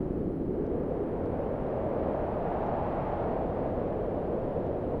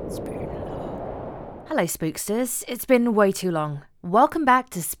Spirit and Law. Hello, spooksters. It's been way too long. Welcome back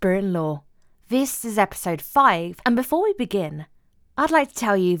to Spirit and Law. This is episode 5, and before we begin, I'd like to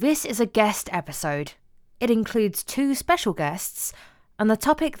tell you this is a guest episode. It includes 2 special guests, and the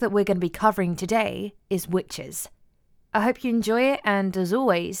topic that we're going to be covering today is witches. I hope you enjoy it, and as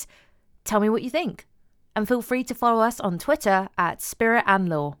always, tell me what you think. And feel free to follow us on Twitter at Spirit and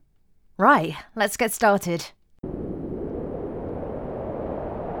Law. Right, let's get started.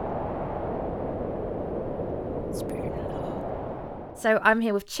 Spirit and Law. So I'm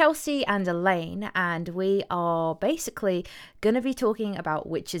here with Chelsea and Elaine, and we are basically going to be talking about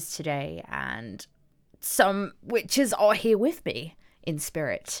witches today, and some witches are here with me in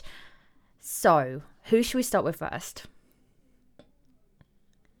spirit. So, who should we start with first?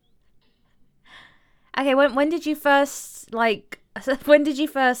 Okay, when did you first, when did you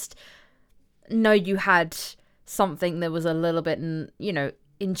first know you had something that was a little bit,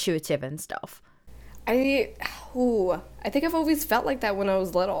 intuitive and stuff? I think I've always felt like that when I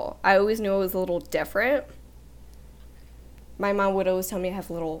was little. I always knew it was a little different. My mom would always tell me I have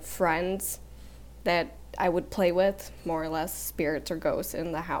little friends that I would play with, more or less spirits or ghosts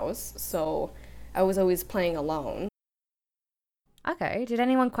in the house. So I was always playing alone. Okay, did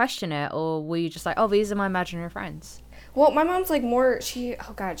anyone question it, or were you just like, oh, these are my imaginary friends? Well, my mom's like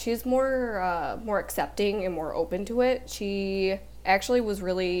she's more accepting and more open to it. She actually was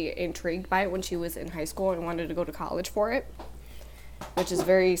really intrigued by it when she was in high school and wanted to go to college for it, which is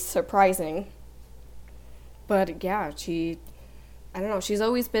very surprising. But yeah, I don't know, she's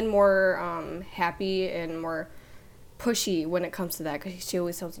always been more happy and more pushy when it comes to that, because she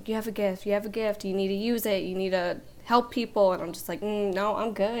always tells you have a gift, you need to use it, you need to help people, and I'm just like, no,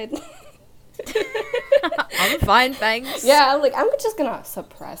 I'm good. I'm fine, thanks. Yeah, I'm just gonna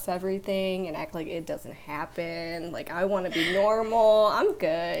suppress everything and act like it doesn't happen. Like, I want to be normal. I'm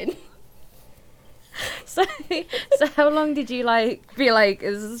good. So how long did you be like,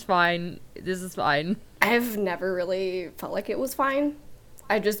 this is fine? I've never really felt like it was fine.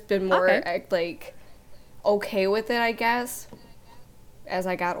 I've just been more okay with it, I guess, as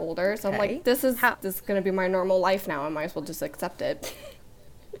I got older. So I'm like, this is gonna be my normal life now. I might as well just accept it.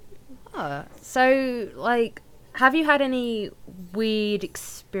 So, have you had any weird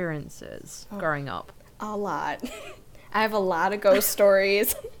experiences growing up? A lot. I have a lot of ghost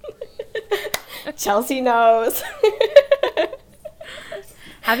stories. Chelsea knows.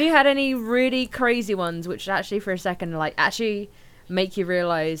 Have you had any really crazy ones which actually for a second actually make you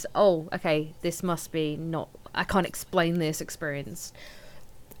realize, oh, okay, this must be not, I can't explain this experience?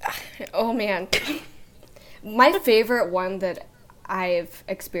 Oh man. My favorite one that I've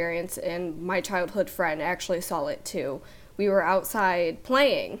experienced, and my childhood friend actually saw it too. We were outside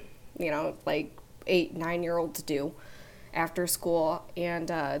playing, like 8-9-year-olds do after school, and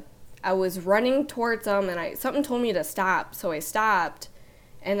I was running towards them, and something told me to stop, so I stopped,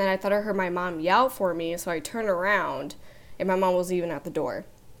 and then I thought I heard my mom yell for me, so I turned around, and my mom wasn't even at the door.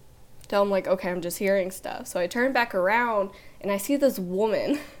 So I'm like, okay, I'm just hearing stuff. So I turned back around, and I see this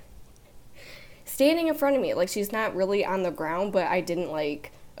woman standing in front of me. Like, she's not really on the ground, but I didn't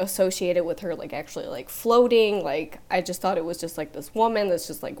associate it with her actually floating. I just thought it was just this woman that's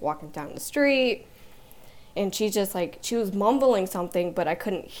just walking down the street, and she just she was mumbling something, but I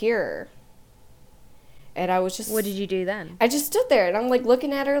couldn't hear her. And I was just, what did you do then? I just stood there, and I'm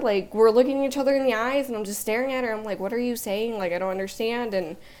looking at her, we're looking each other in the eyes, and I'm just staring at her. I'm like, what are you saying? I don't understand.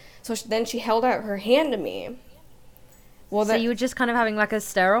 And so then she held out her hand to me. Well, so you were just kind of having a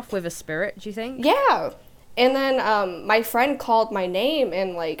stare off with a spirit, do you think? Yeah. And then my friend called my name,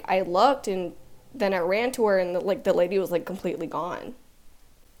 and I looked, and then I ran to her, and the lady was completely gone.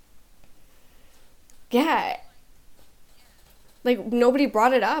 Yeah. Nobody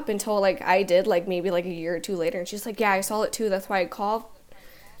brought it up until I did maybe a year or 2 later, and she's like, yeah, I saw it too, that's why I called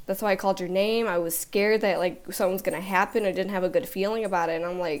your name. I was scared that something's gonna happen. I didn't have a good feeling about it. And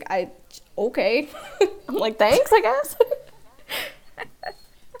I'm like, okay. I'm like, thanks, I guess.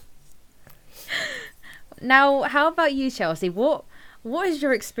 Now, how about you, Chelsea? What has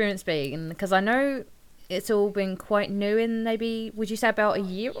your experience been? Because I know it's all been quite new in maybe, would you say about a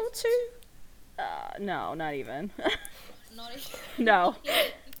year or 2? No, not even. Not even.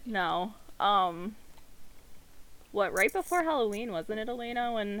 No. What, right before Halloween, wasn't it,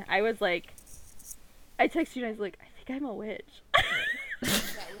 Elena? When I was I texted you and I was like, I think I'm a witch. Yeah,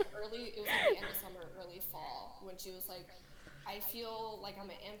 it was at the end of summer, early fall, when she was like, I feel like I'm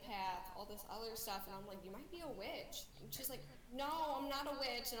an empath, all this other stuff, and I'm like, you might be a witch. And she's like, no, I'm not a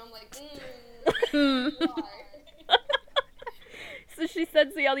witch, and I'm like, you are. So she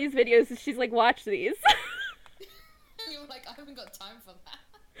sends me all these videos, and she's like, watch these. And you're like, I haven't got time for that.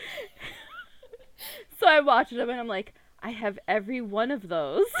 So I watched them and I'm like, I have every one of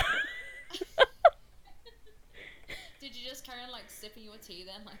those. Did you just carry on like sipping your tea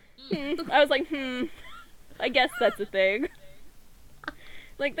then? Like, I was like, I guess that's a thing.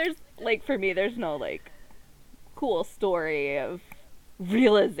 Like, there's, like, for me, there's no, like, cool story of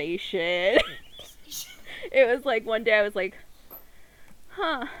realization. It was like, one day I was like,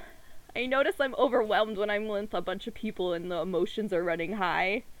 I notice I'm overwhelmed when I'm with a bunch of people and the emotions are running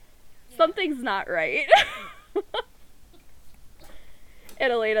high. Yeah. Something's not right.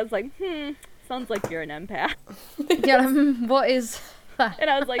 And Elena's like, sounds like you're an empath. Yeah, what is that? And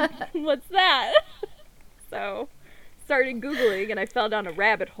I was like, what's that? So, started Googling and I fell down a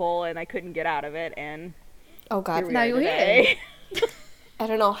rabbit hole and I couldn't get out of it, and Oh God. here we Now are you're today. I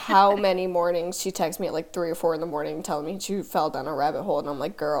don't know how many mornings she texts me at like 3 or 4 in the morning telling me she fell down a rabbit hole, and I'm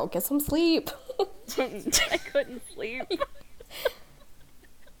like, girl, get some sleep. I couldn't sleep.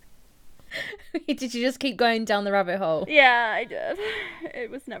 Did you just keep going down the rabbit hole? Yeah, I did.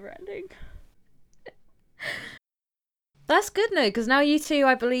 It was never ending. That's good, no, because now you two,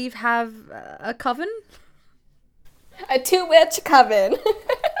 I believe, have a coven. A 2-witch coven.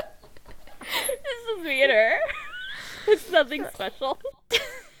 This is weirder. It's nothing special.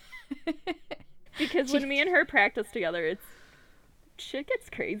 Because when me and her practice together, shit gets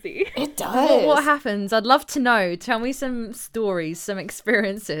crazy. It does. What happens? I'd love to know. Tell me some stories, some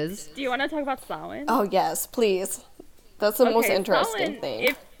experiences. Do you want to talk about Samhain? Oh yes, please. That's the most interesting Samhain, thing.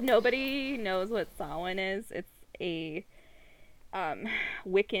 if nobody knows what Samhain is, it's a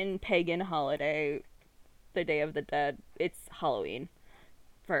Wiccan pagan holiday, the Day of the Dead. It's Halloween,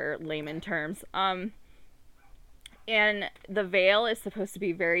 for layman terms. And the veil is supposed to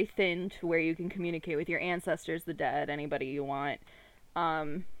be very thin to where you can communicate with your ancestors, the dead, anybody you want.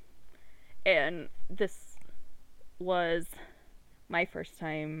 And this was my first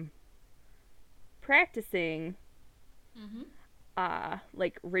time practicing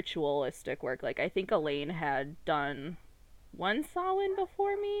like ritualistic work. Like, I think Elaine had done one Samhain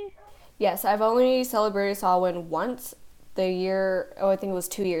before me. Yes, I've only celebrated Samhain once. The year, I think it was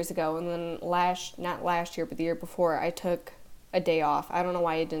 2 years ago, and then not last year, but the year before, I took a day off. I don't know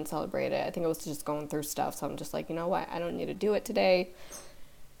why I didn't celebrate it. I think I was just going through stuff, so I'm just like, you know what, I don't need to do it today.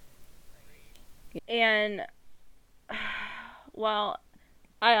 And, well,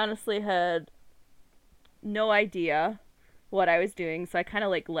 I honestly had no idea what I was doing, so I kind of,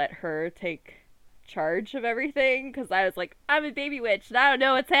 like, let her take charge of everything, because I was like, I'm a baby witch, and I don't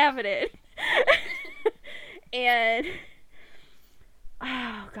know what's happening. And,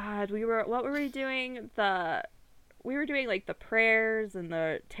 oh, God, what were we doing? We were doing, like, the prayers and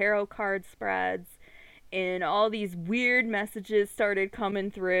the tarot card spreads, and all these weird messages started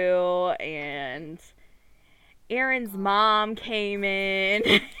coming through, and Aaron's mom came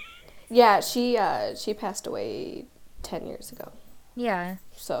in. Yeah, she passed away 10 years ago. Yeah.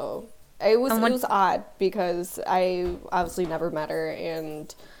 So it was odd because I obviously never met her,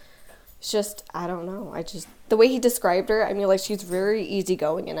 and it's just, I don't know. The way he described her, I mean, like, she's very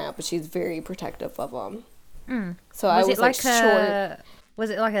easygoing in that, but she's very protective of him. So I was like short. Was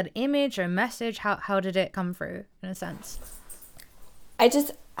it like an image or a message? How did it come through, in a sense?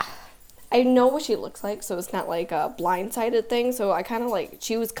 I know what she looks like, so it's not like a blindsided thing. So I kind of like,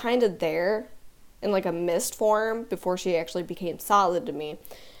 she was kind of there in like a mist form before she actually became solid to me.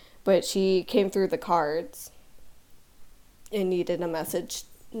 But she came through the cards and needed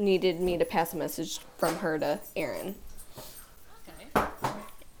me to pass a message from her to Aaron. okay.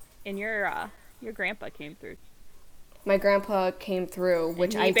 And your grandpa came through. My grandpa came through,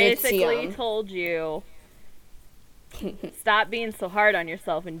 which And I did see he basically him. told you, stop being so hard on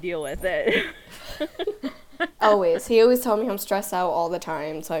yourself and deal with it. Always. He always told me I'm stressed out all the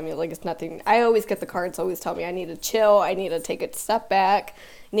time. So, I mean, like, it's nothing. I always get the cards always tell me I need to chill. I need to take a step back.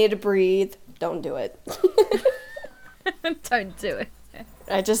 Need to breathe. Don't do it. Don't do it.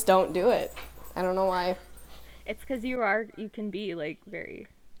 I just don't do it. I don't know why. It's because you can be, like, very,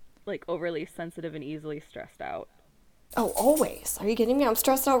 like, overly sensitive and easily stressed out. Oh, always. Are you kidding me? I'm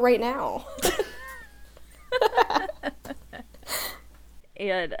stressed out right now.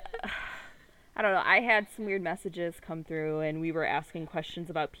 And I don't know, I had some weird messages come through, and we were asking questions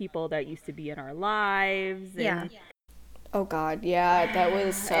about people that used to be in our lives. And, Yeah. Oh, God. Yeah, that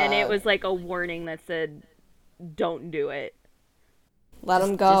was... and it was like a warning that said, don't do it. let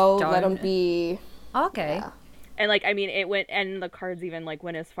them go. just Let them don't. be. Okay. Yeah. And, like, I mean, it went, and the cards even, like,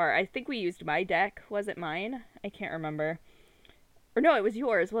 went as far. I think we used my deck. Was it mine? I can't remember. Or no, it was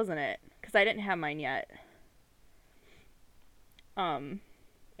yours, wasn't it? Because I didn't have mine yet.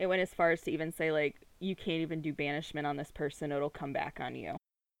 It went as far as to even say, like, you can't even do banishment on this person. It'll come back on you.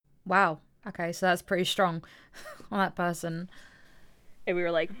 Wow. Okay, so that's pretty strong on that person. And we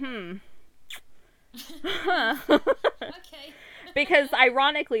were like, Okay. because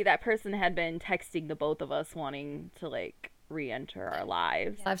ironically, that person had been texting the both of us wanting to like re-enter our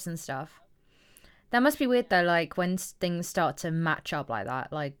lives. Lives and stuff. That must be weird though, like when things start to match up like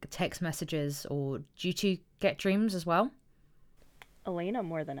that, like text messages, or do you two get dreams as well? Elena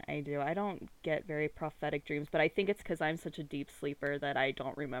more than I do. I don't get very prophetic dreams, but I think it's because I'm such a deep sleeper that I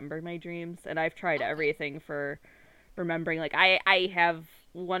don't remember my dreams. And I've tried everything for remembering. Like I have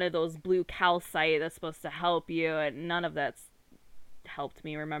one of those blue calcite that's supposed to help you, and none of that's helped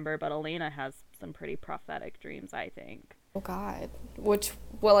me remember. But Elena has some pretty prophetic dreams, I think. Oh God.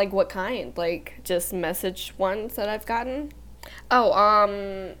 Like what kind? Like just message ones that I've gotten? Oh,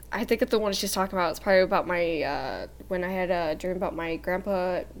 I think the one she's talking about is probably about my, when I had a dream about my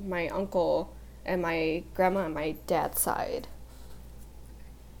grandpa, my uncle, and my grandma on my dad's side.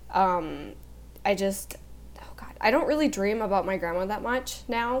 Oh God, I don't really dream about my grandma that much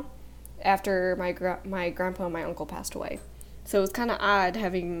now, after my grandpa and my uncle passed away. So it was kind of odd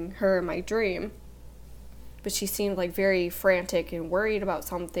having her in my dream, but she seemed like very frantic and worried about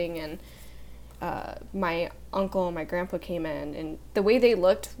something, and my uncle and my grandpa came in, and the way they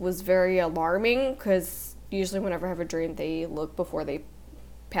looked was very alarming, because usually whenever I have a dream, they look before they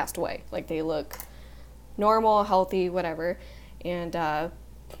passed away. Like, they look normal, healthy, whatever. And I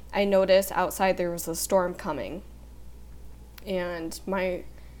noticed outside there was a storm coming. And my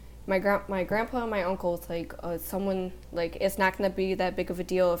grandpa and my uncle was like, someone, like, it's not going to be that big of a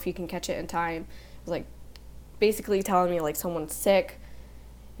deal if you can catch it in time. It was like basically telling me, like, someone's sick.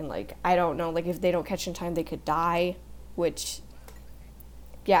 And, like, I don't know, like, if they don't catch in time, they could die, which,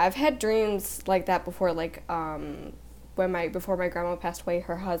 yeah, I've had dreams like that before. Like, before my grandma passed away,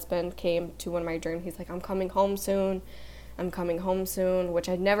 her husband came to one of my dreams. He's like, I'm coming home soon, which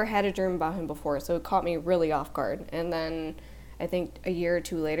I'd never had a dream about him before, so it caught me really off guard. And then I think a year or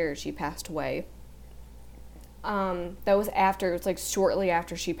two later, she passed away. That was after, it was like shortly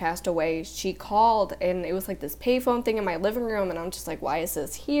after she passed away, she called, and it was like this payphone thing in my living room, and I'm just like, why is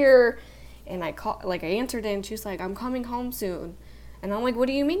this here? And I answered it, and she was like, I'm coming home soon. And I'm like, what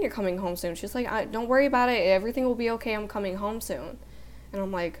do you mean you're coming home soon? She's like, don't worry about it, everything will be okay, I'm coming home soon. And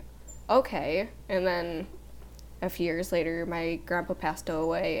I'm like, okay. And then a few years later, my grandpa passed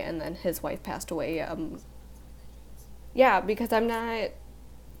away, and then his wife passed away. Yeah, because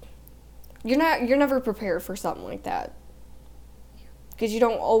you're never prepared for something like that. Because you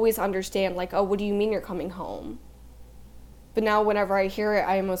don't always understand, like, oh, what do you mean you're coming home? But now whenever I hear it,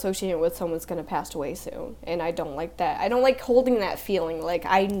 I am associating it with someone's going to pass away soon. And I don't like that. I don't like holding that feeling. Like,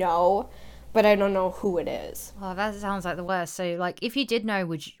 I know, but I don't know who it is. Oh, that sounds like the worst. So, like, if you did know,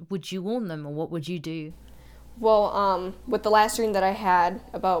 would you warn them, or what would you do? Well, with the last dream that I had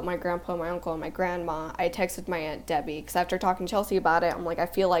about my grandpa, my uncle, and my grandma, I texted my Aunt Debbie, because after talking to Chelsea about it, I'm like, I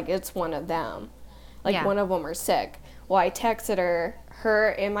feel like it's one of them. Like, Yeah. one of them are sick. Well, I texted her. Her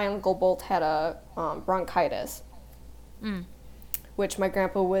and my uncle both had a bronchitis, which my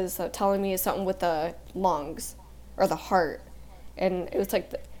grandpa was telling me is something with the lungs or the heart. And it was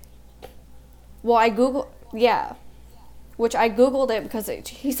like, well, I Googled it because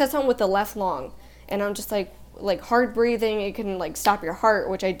he said something with the left lung. And I'm just like hard breathing, it can, like, stop your heart,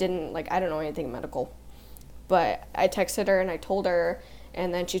 which I didn't, like, I don't know anything medical. But I texted her and I told her,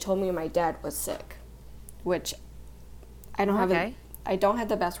 and then she told me my dad was sick, which I don't have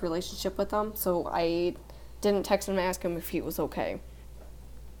the best relationship with him, so I didn't text him and ask him if he was okay,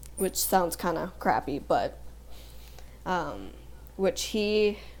 which sounds kind of crappy, but, which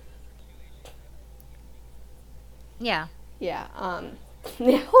he, Yeah. yeah,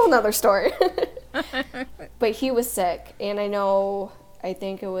 whole nother story. But he was sick, and I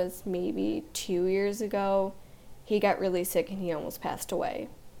think it was maybe 2 years ago, he got really sick and he almost passed away.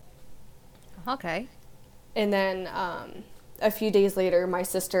 Okay. And then a few days later, my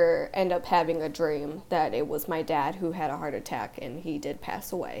sister ended up having a dream that it was my dad who had a heart attack, and he did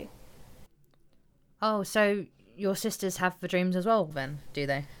pass away. Oh, so your sisters have the dreams as well, then, do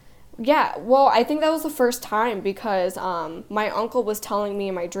they? Yeah, well, I think that was the first time, because my uncle was telling me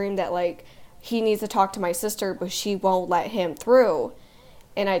in my dream that, like, he needs to talk to my sister, but she won't let him through.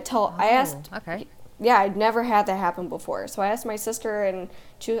 And I asked, Okay. yeah, I'd never had that happen before. So I asked my sister, and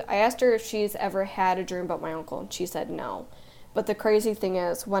I asked her if she's ever had a dream about my uncle, and she said no. But the crazy thing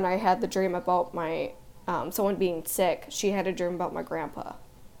is, when I had the dream about my someone being sick, she had a dream about my grandpa.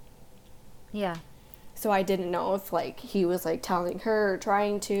 Yeah. So I didn't know if, like, he was, like, telling her or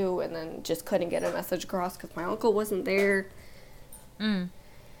trying to, and then just couldn't get a message across because my uncle wasn't there.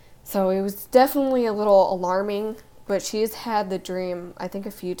 So it was definitely a little alarming, but she's had the dream, I think,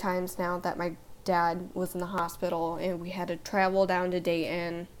 a few times now that my dad was in the hospital and we had to travel down to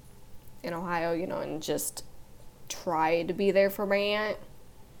Dayton in Ohio, you know, and just try to be there for my aunt.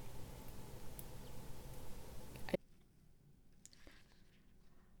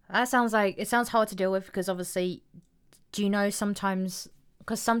 That sounds like it sounds hard to deal with because obviously, do you know sometimes?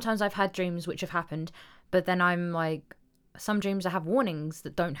 Because sometimes I've had dreams which have happened, but then I'm like, some dreams I have warnings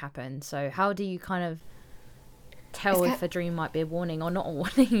that don't happen. So how do you kind of tell if a dream might be a warning or not a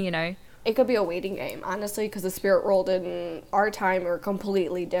warning? You know, It could be a waiting game, honestly, because the spirit world in our time are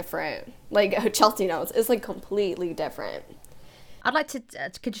completely different. Like Chelsea knows, it's like completely different. I'd like to.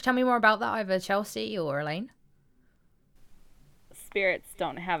 Could you tell me more about that, either Chelsea or Elaine? Spirits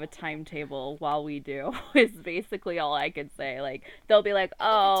don't have a timetable while we do is basically all I could say. Like, they'll be like,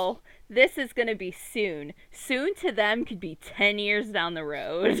 oh, this is gonna be soon. Soon to them could be 10 years down the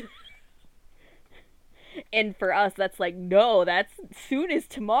road. And for us, that's like, no, that's soon is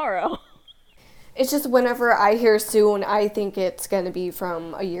tomorrow. It's just whenever I hear soon, I think it's going to be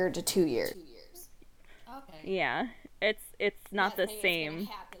from a year to 2 years. Okay. Yeah, it's not the same. It's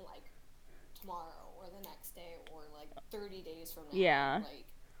gonna happen like tomorrow or the next day or like 30 days from now. Yeah. Like,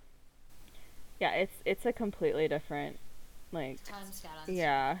 Yeah, it's a completely different, like, Time scale.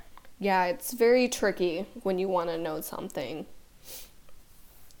 yeah. Yeah, it's very tricky when you want to know something.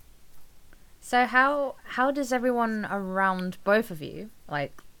 So how does everyone around both of you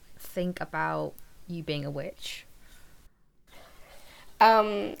like think about you being a witch?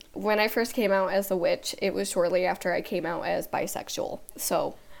 When I first came out as a witch, it was shortly after I came out as bisexual.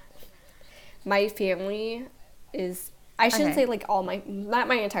 So my family is, I shouldn't Okay. say like not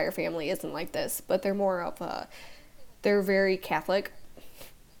my entire family isn't like this, but they're more of they're very Catholic,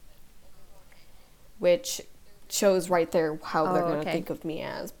 which shows right there how they're Oh, going to okay. think of me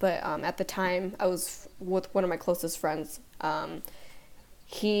as. But at the time, I was with one of my closest friends.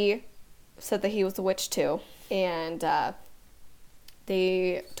 He said that he was a witch too, and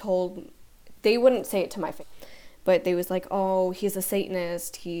they wouldn't say it to my face, but they was like, oh, he's a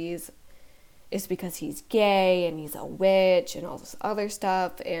Satanist, it's because he's gay and he's a witch and all this other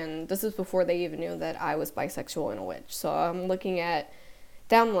stuff. And this is before they even knew that I was bisexual and a witch. So I'm looking at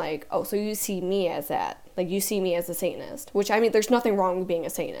them like, oh, so you see me as that, like you see me as a Satanist, which I mean, there's nothing wrong with being a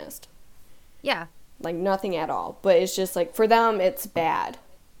Satanist, Yeah. like nothing at all, but it's just like for them it's bad.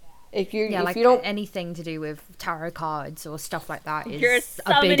 If you Yeah, if like you don't anything to do with tarot cards or stuff like that is You're a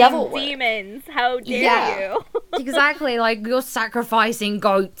summoning big devil work. demons. How dare Yeah. you? exactly like you're sacrificing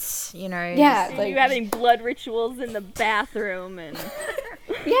goats, you know. yeah, And like you having blood rituals in the bathroom and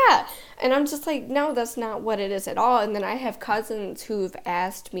yeah, and I'm just like, no, that's not what it is at all. And then I have cousins who've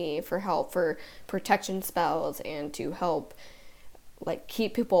asked me for help for protection spells and to help like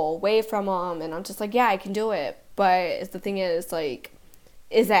keep people away from them, and I'm just like, yeah, I can do it. But the thing is, like,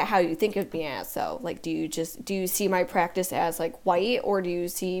 is that how you think of me as? So like, do you see my practice as like white, or do you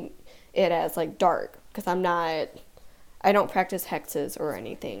see it as like dark? Because I don't practice hexes or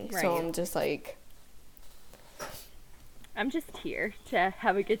anything. So Right. I'm just like, I'm just here to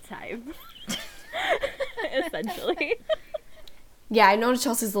have a good time. Essentially. yeah, I know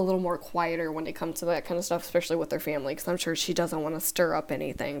Chelsea's a little more quieter when it comes to that kind of stuff, especially with their family, because I'm sure she doesn't want to stir up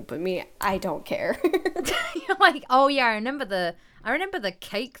anything. But me, I don't care. You're like, oh yeah, I remember the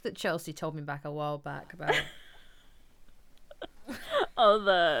cake that Chelsea told me back a while back about. Oh,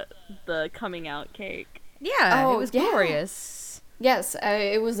 the coming out cake. Yeah, Oh, it was yeah. glorious. Yes,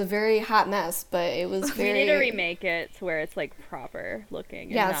 it was a very hot mess, but it was We very. need to remake it to where it's like proper looking.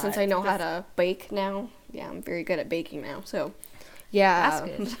 and Yeah, not since I know how just- to bake now. Yeah, I'm very good at baking now. So, yeah.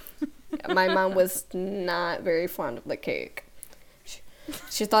 That's My mom was not very fond of the cake.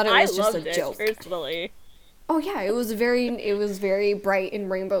 She thought it I was just loved a it joke. personally. Oh yeah, it was very bright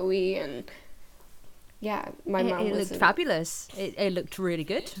and rainbowy, and yeah, my mom It was looked fabulous. It looked really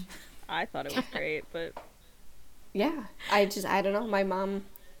good. I thought it was great, but Yeah, I don't know. My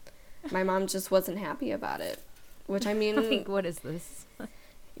mom just wasn't happy about it. Which I mean, Like, what is this?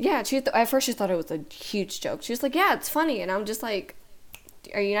 yeah, at first she thought it was a huge joke. She was like, "Yeah, it's funny," and I'm just like,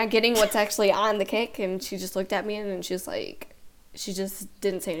 "Are you not getting what's actually on the cake?" And she just looked at me and she was like, she just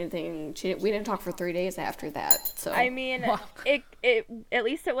didn't say anything. We didn't talk for 3 days after that. So I mean, Wow. it at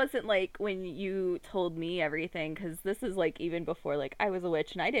least it wasn't like when you told me everything, because this is like even before like I was a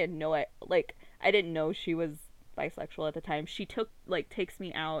witch and I didn't know it. Like I didn't know she was bisexual at the time. She takes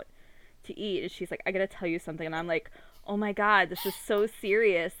me out to eat and she's like, I gotta tell you something, and I'm like, oh my god, this is so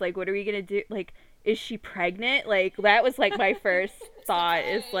serious. Like, what are we gonna do? Like, is she pregnant? Like, that was like my first thought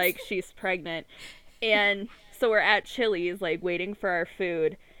is like, she's pregnant. And so we're at Chili's, like waiting for our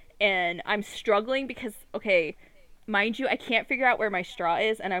food, and I'm struggling because, okay, mind you, I can't figure out where my straw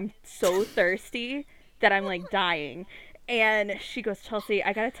is, and I'm so thirsty that I'm like dying. And she goes, Chelsea,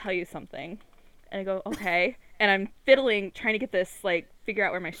 I gotta tell you something. And I go, okay. And I'm fiddling, trying to get this, like, figure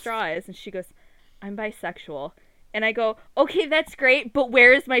out where my straw is. And she goes, I'm bisexual. And I go, okay, that's great, but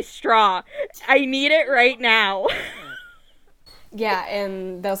where is my straw? I need it right now. Yeah,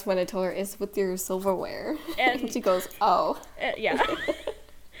 and that's when I told her, it's with your silverware. And- And she goes, oh. Yeah.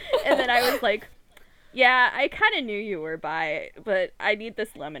 And then I was like, yeah, I kind of knew you were bi, but I need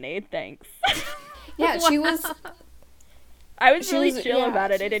this lemonade, thanks. Yeah, she was... I was She really was- chill yeah,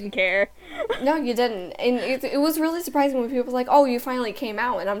 about it. she I didn't care. No, you didn't. And it was really surprising when people were like, oh, you finally came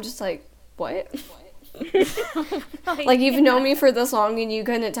out. And I'm just like, what? Like, you've known me for this long and you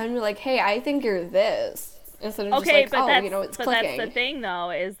couldn't tell me, like, hey, I think you're this. Instead of Okay, just like, but oh, that's, you know, it's but clicking. that's the thing, though,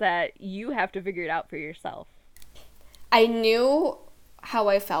 is that you have to figure it out for yourself. I knew how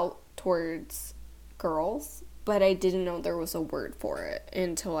I felt towards girls, but I didn't know there was a word for it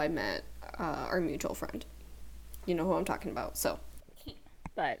until I met our mutual friend. You know who I'm talking about, so.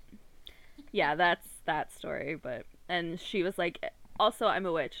 But yeah, that's that story. And she was like, also, I'm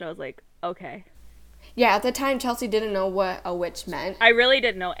a witch. And I was like, okay. Yeah, at the time, Chelsea didn't know what a witch meant. I really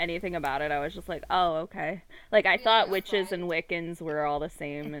didn't know anything about it. I was just like, oh, okay. Like, I thought witches and Wiccans were all the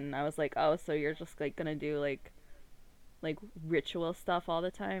same, and I was like, oh, so you're just, like, gonna do, like ritual stuff all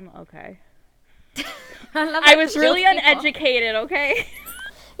the time? Okay. I was really uneducated, okay?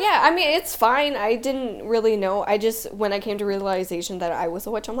 Yeah, I mean, it's fine. I didn't really know. I just, when I came to realization that I was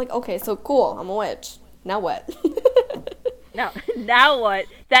a witch, I'm like, okay, so cool, I'm a witch. Now what? Now what?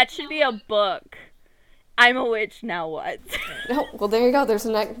 That should be a book. I'm a witch, now what? Oh, well, there you go. There's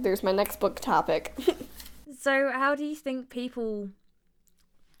my next book topic. So how do you think people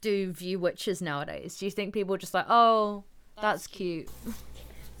do view witches nowadays? Do you think people are just like, oh, that's cute?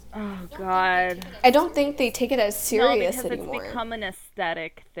 Oh, God. I don't think they take it as serious because anymore. it's become an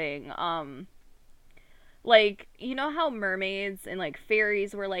aesthetic thing. Like, you know how mermaids and, like,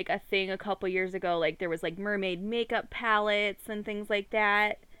 fairies were, like, a thing a couple years ago? Like, there was, like, mermaid makeup palettes and things like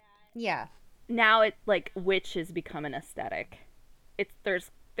that. Yeah. Now it, like, witch has become an aesthetic.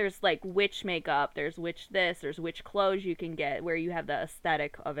 There's like witch makeup, there's witch this, there's witch clothes you can get where you have the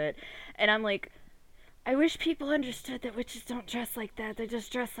aesthetic of it. And I'm like, I wish people understood that witches don't dress like that. They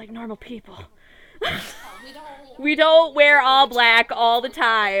just dress like normal people. We don't wear all black all the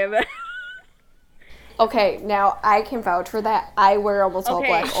time. Okay, now I can vouch for that. I wear almost all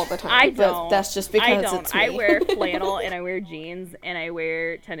black all the time. I but don't. that's just because I don't. it's me. I wear flannel and I wear jeans and I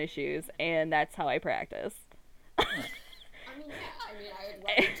wear tennis shoes, and that's how I practice. I mean, I would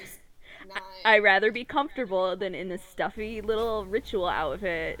rather just not. I'd rather be comfortable than in a stuffy little ritual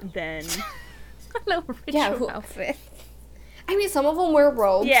outfit than... A little ritual outfit. I mean, some of them wear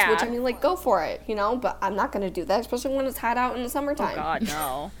robes, Yeah. which, I mean, like, go for it, you know? But I'm not going to do that, especially when it's hot out in the summertime. Oh God,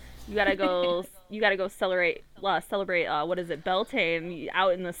 no! You gotta go. You gotta go celebrate. What is it, Beltane?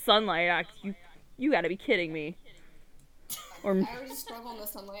 Out in the sunlight. You gotta be kidding me. Or I already struggle in the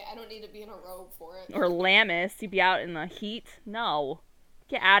sunlight. I don't need to be in a robe for it. or Lammas. You'd be out in the heat. No,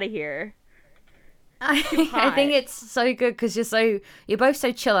 get out of here. I hot. think it's so good because you're both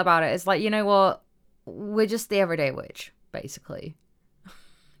so chill about it. It's like, you know what? We're just the everyday witch, basically.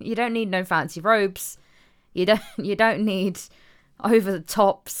 You don't need no fancy robes. You don't need over the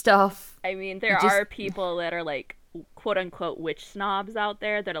top stuff. I mean, there just- are people that are like quote unquote witch snobs out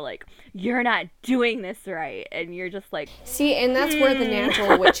there that are like, you're not doing this right, and you're just like, See, and that's where the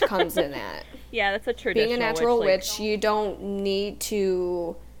natural witch comes in at. yeah, that's a traditional. Being a natural like, witch, you don't need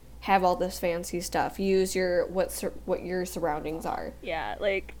to have all this fancy stuff. Use what your surroundings are. yeah,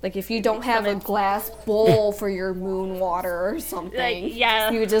 like Like, if you don't have a glass bowl for your moon water or something,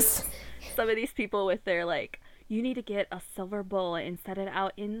 yeah. you just... some of these people with their like, you need to get a silver bowl and set it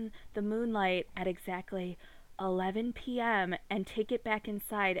out in the moonlight at exactly 11 p.m. and take it back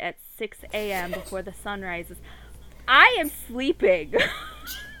inside at 6 a.m. before the sun rises. I am sleeping.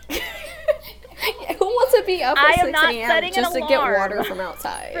 Who wants to be up I at am 6 not a.m. setting an just to get alarm water from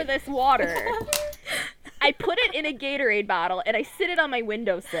outside? for this water. I put it in a Gatorade bottle and I sit it on my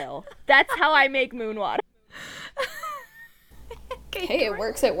windowsill. That's how I make moon water. Hey, it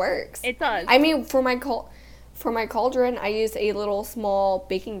works. It works. It does. I mean, for my cauldron, I use a little small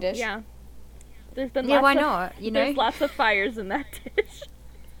baking dish. Yeah. There's been Yeah, lots why of, not? You know? There's lots of fires in that dish.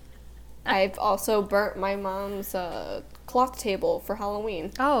 I've also burnt my mom's cloth table for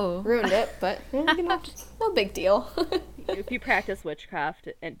Halloween. Oh. Ruined it, but you know, no big deal. If you practice witchcraft,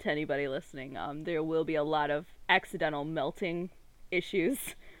 and to anybody listening, there will be a lot of accidental melting issues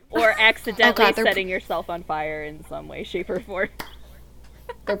or accidentally they're- setting yourself on fire in some way, shape, or form.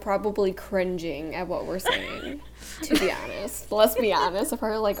 they're probably cringing at what we're saying, to be honest. Let's be honest. If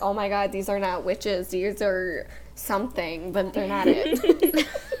we're like, oh my god, these are not witches, these are something, but they're not it.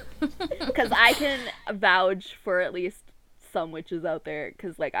 Because I can vouch for at least some witches out there,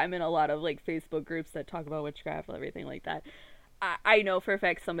 because like I'm in a lot of like Facebook groups that talk about witchcraft and everything like that. I know for a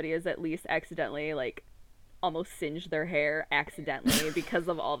fact somebody has at least accidentally like almost singed their hair accidentally because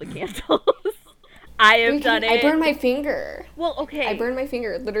of all the candles. I have done it. I burned my finger. Well, okay. I burned my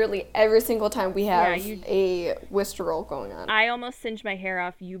finger literally every single time we have a Wister roll going on. I almost singed my hair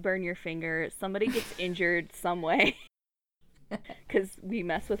off. You burn your finger. Somebody gets injured some way. Because we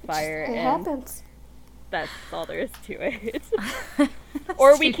mess with fire. It happens. That's all there is to it.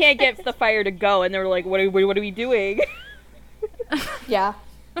 Or we can't get the fire to go, and they're like, what are we doing? Yeah.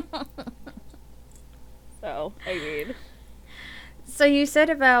 So, I mean. So you said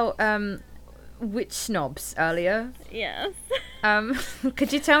about witch snobs earlier. Yes.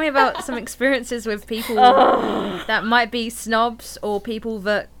 Could you tell me about some experiences with people that might be snobs, or people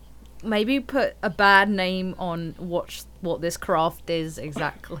that maybe put a bad name on what this craft is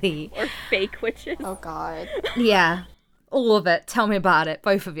exactly? Or fake witches. Oh god. Yeah. All of it. Tell me about it,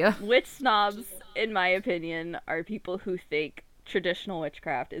 both of you. Witch snobs, in my opinion, are people who think traditional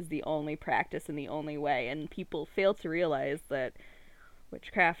witchcraft is the only practice and the only way, and people fail to realize that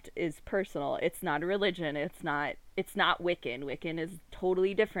witchcraft is personal. It's not a religion. It's not Wiccan. Wiccan is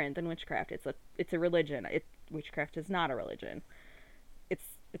totally different than witchcraft. It's a religion. Witchcraft is not a religion.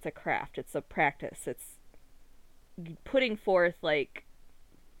 It's a craft. It's a practice. It's putting forth like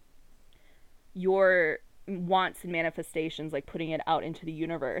your wants and manifestations, like putting it out into the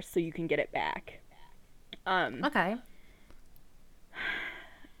universe so you can get it back. Okay.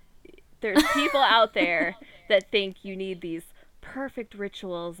 There's people out there that think you need these perfect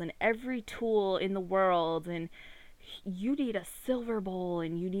rituals and every tool in the world, and you need a silver bowl,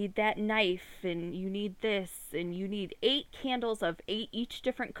 and you need that knife, and you need this, and you need 8 candles of 8 each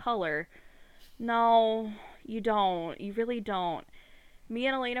different color. No, you don't. You really don't. Me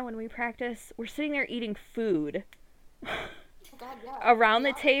and Elena, when we practice, we're sitting there eating food around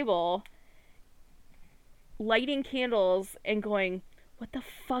the table, lighting candles, and going, what the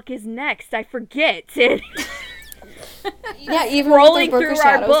fuck is next? I forget. Yeah, even rolling with the Book through of our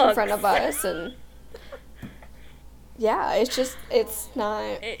Shadows books in front of us, and yeah, it's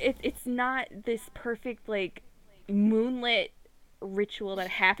not. It's not this perfect like moonlit ritual that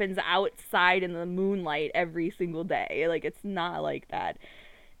happens outside in the moonlight every single day. Like, it's not like that.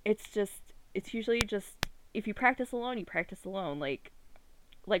 It's usually just, if you practice alone, you practice alone. Like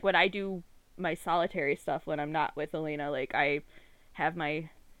when I do my solitary stuff when I'm not with Elena, like I have my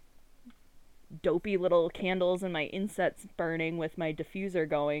dopey little candles and my insets burning with my diffuser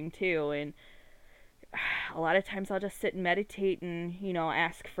going too, and a lot of times I'll just sit and meditate and,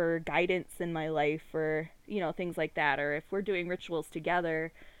 ask for guidance in my life, or, things like that. Or if we're doing rituals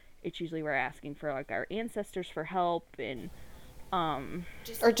together, it's usually we're asking for like our ancestors for help, and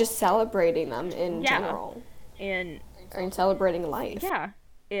or just celebrating them in general, and celebrating life. Yeah,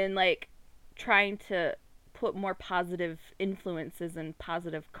 and like trying to put more positive influences and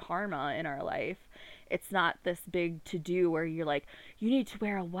positive karma in our life. It's not this big to-do where you're like, you need to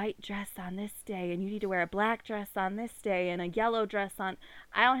wear a white dress on this day, and you need to wear a black dress on this day, and a yellow dress on.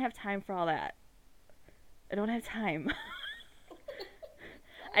 I don't have time for all that. I don't have time.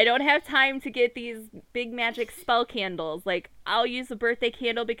 I don't have time to get these big magic spell candles. Like, I'll use a birthday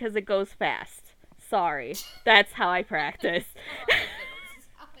candle because it goes fast. Sorry. That's how I practice.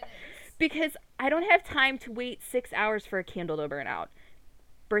 Because I don't have time to wait 6 hours for a candle to burn out.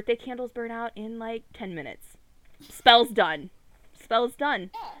 Birthday candles burn out in like 10 minutes. Spell's done. Spell's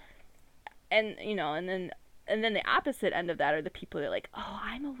done. And, and then the opposite end of that are the people that are like, oh,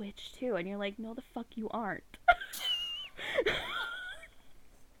 I'm a witch too. And you're like, no, the fuck you aren't.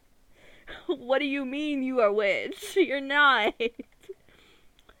 What do you mean you are a witch? You're not.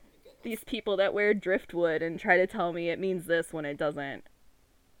 These people that wear driftwood and try to tell me it means this when it doesn't.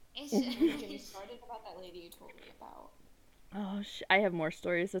 Getting started about that lady you told me about. Oh, I have more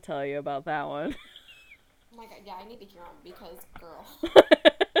stories to tell you about that one. Oh my god, yeah, I need to hear them because, girl.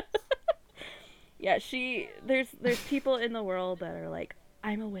 Yeah, there's people in the world that are like,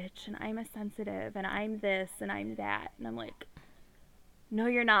 I'm a witch, and I'm a sensitive, and I'm this, and I'm that. And I'm like, no,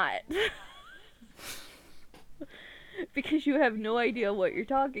 you're not. Because you have no idea what you're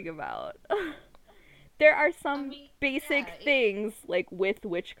talking about. There are some basic things, like, with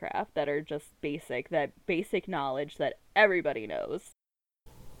witchcraft that are just basic knowledge that everybody knows.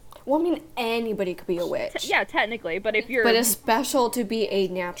 Well, anybody could be a witch. Yeah, technically, but if you're... But it's special to be a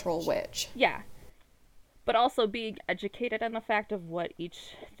natural witch. Yeah. but also being educated on the fact of what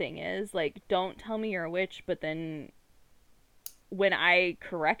each thing is. Like, don't tell me you're a witch, but then when I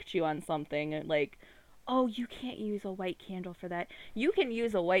correct you on something, like, oh, you can't use a white candle for that. You can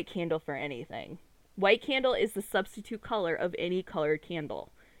use a white candle for anything. White candle is the substitute color of any colored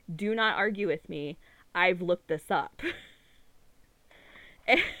candle. Do not argue with me. I've looked this up.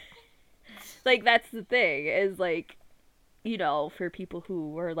 Like, that's the thing, is like, you know, for people who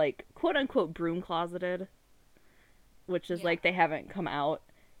were like quote unquote broom closeted, which is like they haven't come out,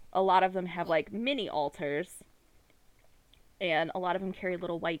 a lot of them have like mini altars, and a lot of them carry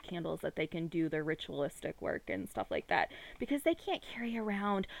little white candles that they can do their ritualistic work and stuff like that, because they can't carry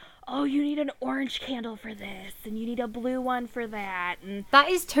around, oh, you need an orange candle for this and you need a blue one for that, and That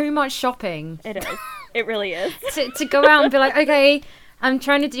is too much shopping. it is. It really is. to go out and be like, okay, I'm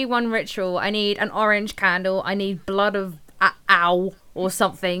trying to do one ritual. I need an orange candle. I need blood of owl or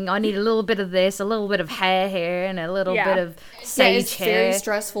something. I need a little bit of this, a little bit of hair here, and a little bit of Yeah, sage it's hair. very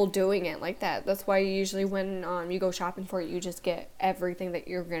stressful doing it like that. That's why usually when you go shopping for it, you just get everything that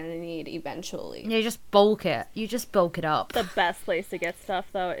you're gonna need eventually. You just bulk it. You just bulk it up. The best place to get stuff,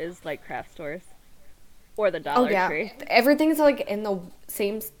 though, is like craft stores or the Dollar Tree. Everything's like in the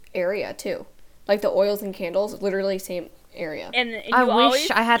same area too. Like the oils and candles, literally same area. And you I always,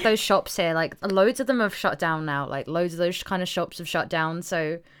 wish I had those shops here. Like, loads of them have shut down now. Like, loads of those kind of shops have shut down.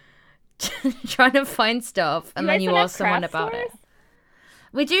 So, trying to find stuff, and You then guys you don't have ask someone craft about it. stores?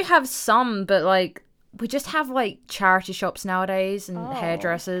 We do have some, but like, we just have like charity shops nowadays and Oh.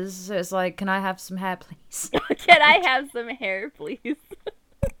 hairdressers. So it's like, can I have some hair, please? Can I have some hair, please?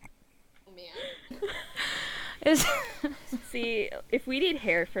 Oh man. It's- See, if we need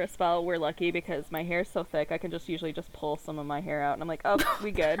hair for a spell, we're lucky because my hair's so thick, I can just usually just pull some of my hair out, and I'm like, oh,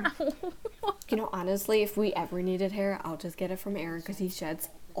 we good. You know, honestly, if we ever needed hair, I'll just get it from Aaron because he sheds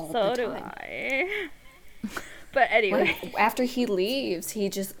all So the do time. I. But anyway, Like, after he leaves, he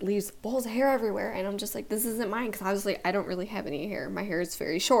just leaves balls of hair everywhere, and I'm just like, this isn't mine, because obviously I don't really have any hair. My hair is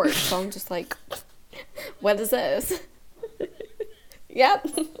very short, so I'm just like, what is this? Yep.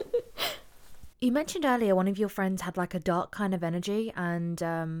 You mentioned earlier one of your friends had like a dark kind of energy,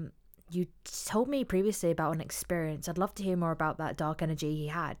 and you told me previously about an experience. I'd love to hear more about that dark energy he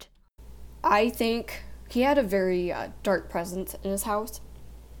had. I think he had a very dark presence in his house.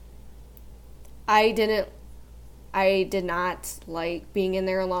 I did not like being in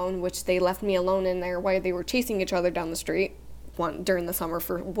there alone, which they left me alone in there while they were chasing each other down the street during the summer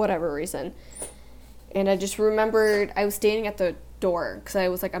for whatever reason. And I just remembered I was standing at the door because I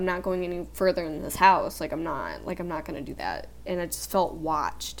was like, I'm not going any further in this house. I'm not going to do that. And I just felt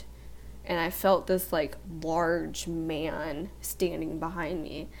watched. And I felt this like large man standing behind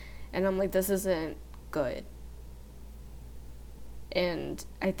me. And I'm like, this isn't good. And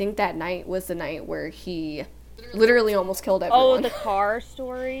I think that night was the night where he literally almost killed everyone. oh, the car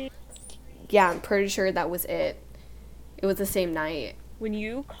story. Yeah, I'm pretty sure that was it. It was the same night. When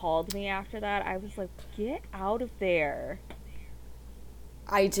you called me after that, I was like, get out of there.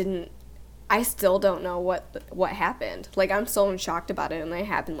 I still don't know what happened. Like, I'm still shocked about it, and it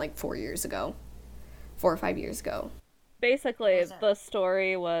happened like 4 or 5 years ago. Basically, the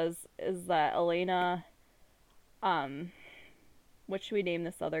story is that Elena, what should we name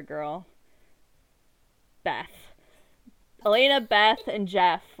this other girl? Beth. Elena, Beth, and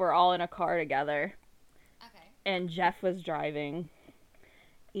Jeff were all in a car together, Okay. and Jeff was driving,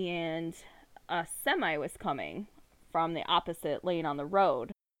 and a semi was coming from the opposite lane on the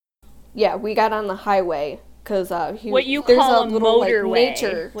road. Yeah, we got on the highway because What you there's call a little like, motorway.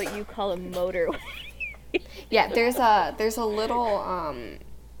 nature. What you call a motorway. Yeah, there's a little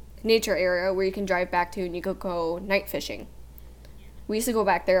nature area where you can drive back to and you could go night fishing. We used to go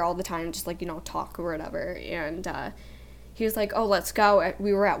back there all the time, just like, you know, talk or whatever. And he was like, oh, let's go.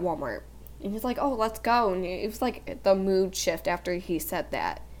 We were at Walmart. And he's like, oh, let's go. And it was like the mood shift after he said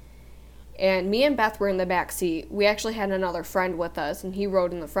that. And me and Beth were in the back seat. We actually had another friend with us, and he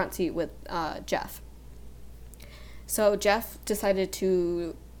rode in the front seat with Jeff. So Jeff decided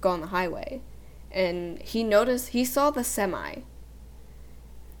to go on the highway. And he saw the semi.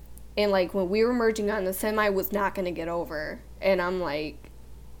 And, like, when we were merging on, the semi was not going to get over. And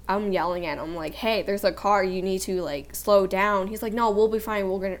I'm yelling at him, like, hey, there's a car, you need to, like, slow down. He's like, no, we'll be fine,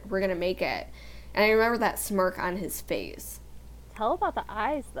 we're gonna make it. And I remember that smirk on his face. Tell about the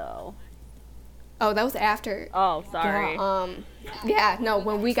eyes, though. Oh, that was after. Oh, sorry. Yeah, no,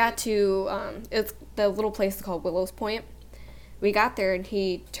 when we got to, it's the little place is called Willows Point. We got there, and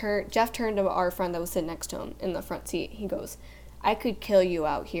Jeff turned to our friend that was sitting next to him in the front seat. He goes, I could kill you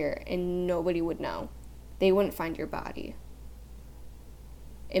out here, and nobody would know. They wouldn't find your body.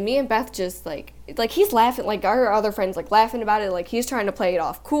 And me and Beth just, like he's laughing, like, our other friends, like, laughing about it, like, he's trying to play it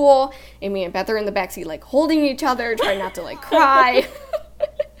off cool, and me and Beth are in the backseat, like, holding each other, trying not to, like, cry.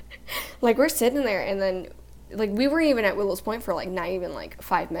 Like, we're sitting there, and then, like, we weren't even at Willows Point for, like, not even, like,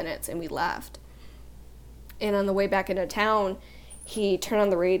 5 minutes, and we left. And on the way back into town, he turned on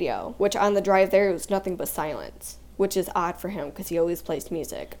the radio, which on the drive there, it was nothing but silence, which is odd for him, because he always plays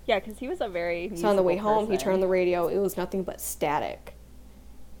music. Yeah, because he was a very So on the way musical home, he person. turned on the radio, it was nothing but static.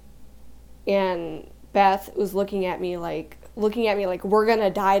 And Beth was looking at me like, we're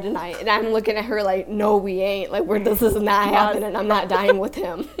gonna die tonight. And I'm looking at her like, no, we ain't. Like, this is not happening. I'm not dying with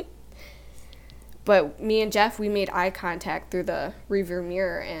him. But me and Jeff, we made eye contact through the rearview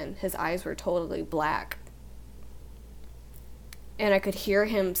mirror, and his eyes were totally black. And I could hear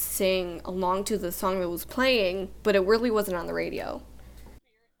him sing along to the song that was playing, but it really wasn't on the radio.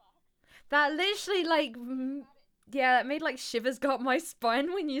 That literally, like, yeah, that made, like, shivers go up my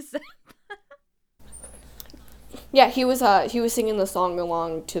spine when you said Yeah, he was singing the song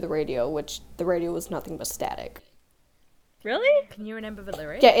along to the radio, which the radio was nothing but static. Really? Can you remember the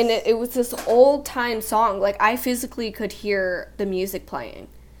lyrics? Yeah, and it was this old-time song. Like, I physically could hear the music playing.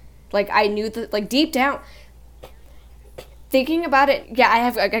 Like, I knew that, like, deep down, thinking about it,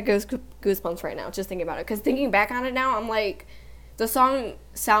 yeah, I got goosebumps right now just thinking about it. Because thinking back on it now, I'm like, the song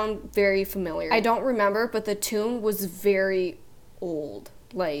sound very familiar. I don't remember, but the tune was very old.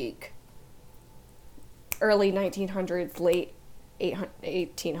 Like, early 1900s, late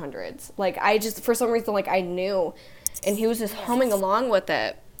 1800s. Like, I just, for some reason, like, I knew. And he was just humming along with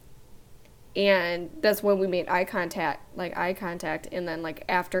it. And that's when we made eye contact. And then, like,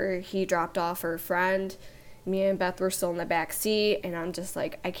 after he dropped off her friend, me and Beth were still in the back seat. And I'm just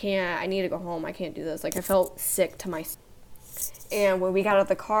like, I need to go home. I can't do this. Like, I felt sick to my... And when we got out of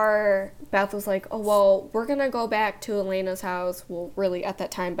the car, Beth was like, oh, well, we're going to go back to Elena's house. Well, really, at that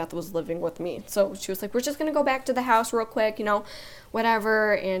time, Beth was living with me. So she was like, we're just going to go back to the house real quick, you know,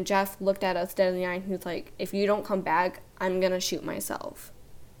 whatever. And Jeff looked at us dead in the eye, and he was like, if you don't come back, I'm going to shoot myself.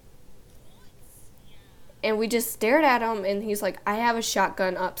 And we just stared at him, and he's like, I have a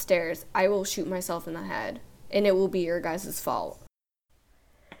shotgun upstairs. I will shoot myself in the head, and it will be your guys' fault.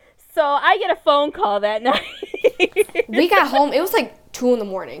 So I get a phone call that night. We got home. It was like 2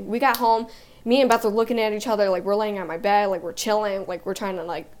 a.m. We got home. Me and Beth were looking at each other like we're laying on my bed, like we're chilling, like we're trying to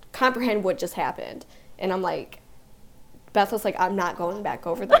like comprehend what just happened. And I'm like, Beth was like, I'm not going back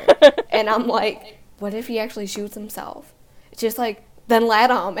over there. And I'm like, what if he actually shoots himself? It's just like, then let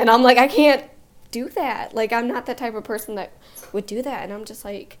him. And I'm like, I can't do that. Like, I'm not that type of person that would do that. And I'm just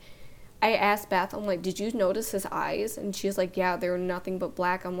like, I asked Beth, I'm like, did you notice his eyes? And she's like, yeah, they were nothing but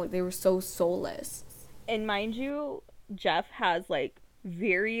black. I'm like, they were so soulless. And mind you, Jeff has, like,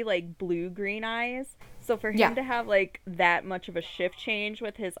 very, like, blue-green eyes. So for him to have, like, that much of a shift change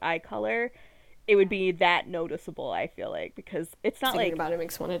with his eye color, it would be that noticeable, I feel like. Because it's not Thinking like... about it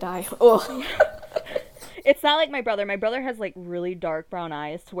makes me want to die. Oh. It's not like my brother. My brother has, like, really dark brown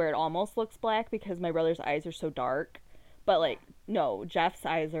eyes to where it almost looks black because my brother's eyes are so dark. But, like, no, Jeff's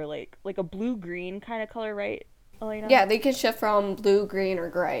eyes are, like a blue-green kind of color, right, Elena? Yeah, they can shift from blue, green, or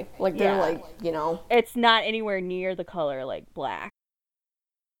gray. Like, they're, like, you know. It's not anywhere near the color, like, black.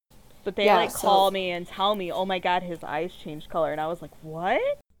 But they, Yeah, call me and tell me, oh my god, his eyes changed color. And I was like, what?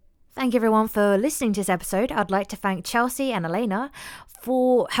 Thank you everyone for listening to this episode. I'd like to thank Chelsea and Elena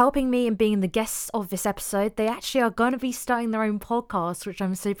for helping me and being the guests of this episode. They actually are going to be starting their own podcast, which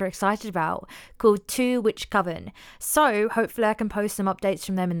I'm super excited about, called Two Witch Coven. So hopefully I can post some updates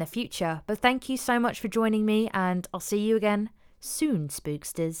from them in the future. But thank you so much for joining me, and I'll see you again soon,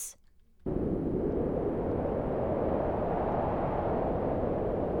 Spooksters.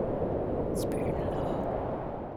 Spook.